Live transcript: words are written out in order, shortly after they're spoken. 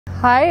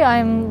Hi,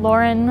 I'm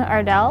Lauren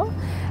Ardiel.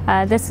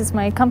 This is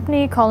my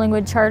company,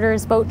 Collingwood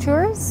Charters Boat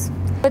Tours.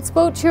 It's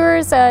boat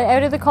tours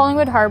out of the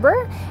Collingwood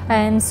Harbour,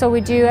 and so we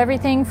do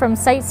everything from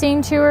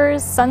sightseeing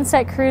tours,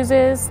 sunset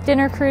cruises,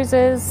 dinner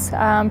cruises,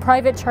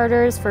 private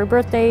charters for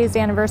birthdays,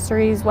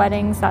 anniversaries,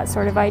 weddings, that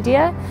sort of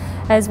idea,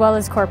 as well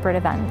as corporate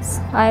events.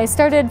 I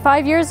started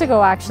 5 years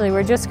ago actually.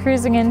 We're just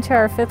cruising into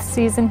our 5th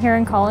season here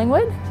in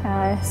Collingwood,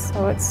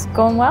 so it's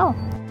going well.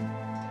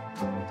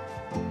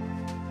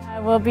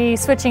 We'll be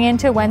switching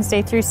into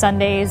Wednesday through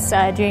Sundays,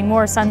 doing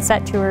more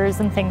sunset tours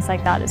and things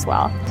like that as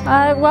well.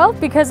 Well,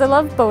 because I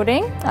love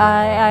boating,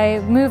 I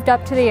moved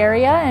up to the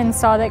area and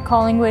saw that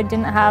Collingwood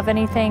didn't have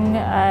anything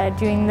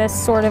doing this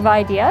sort of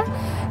idea.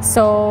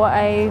 So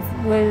I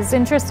was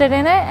interested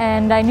in it,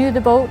 and I knew the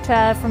boat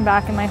from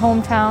back in my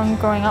hometown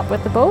growing up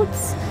with the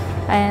boats,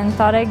 and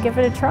thought I'd give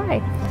it a try.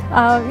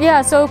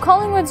 Yeah, so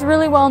Collingwood's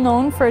really well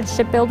known for its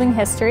shipbuilding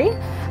history.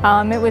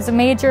 It was a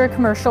major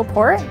commercial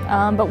port,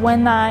 but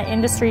when that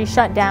industry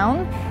shut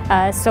down,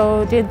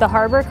 so did the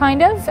harbour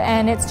kind of,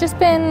 and it's just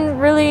been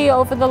really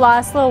over the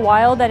last little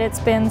while that it's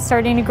been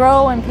starting to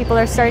grow, and people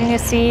are starting to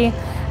see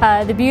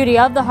the beauty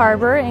of the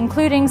harbour,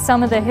 including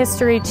some of the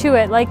history to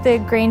it, like the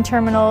grain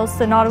terminals,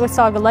 the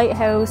Nottawasaga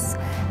Lighthouse,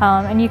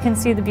 and you can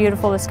see the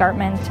beautiful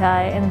escarpment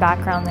in the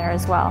background there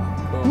as well.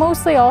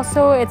 Mostly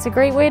also, it's a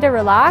great way to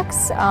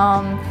relax.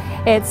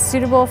 It's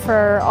suitable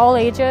for all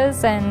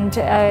ages and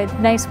a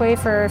nice way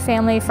for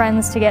family,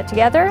 friends to get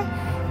together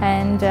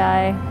and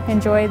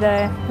enjoy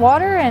the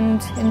water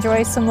and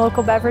enjoy some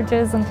local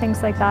beverages and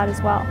things like that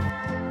as well.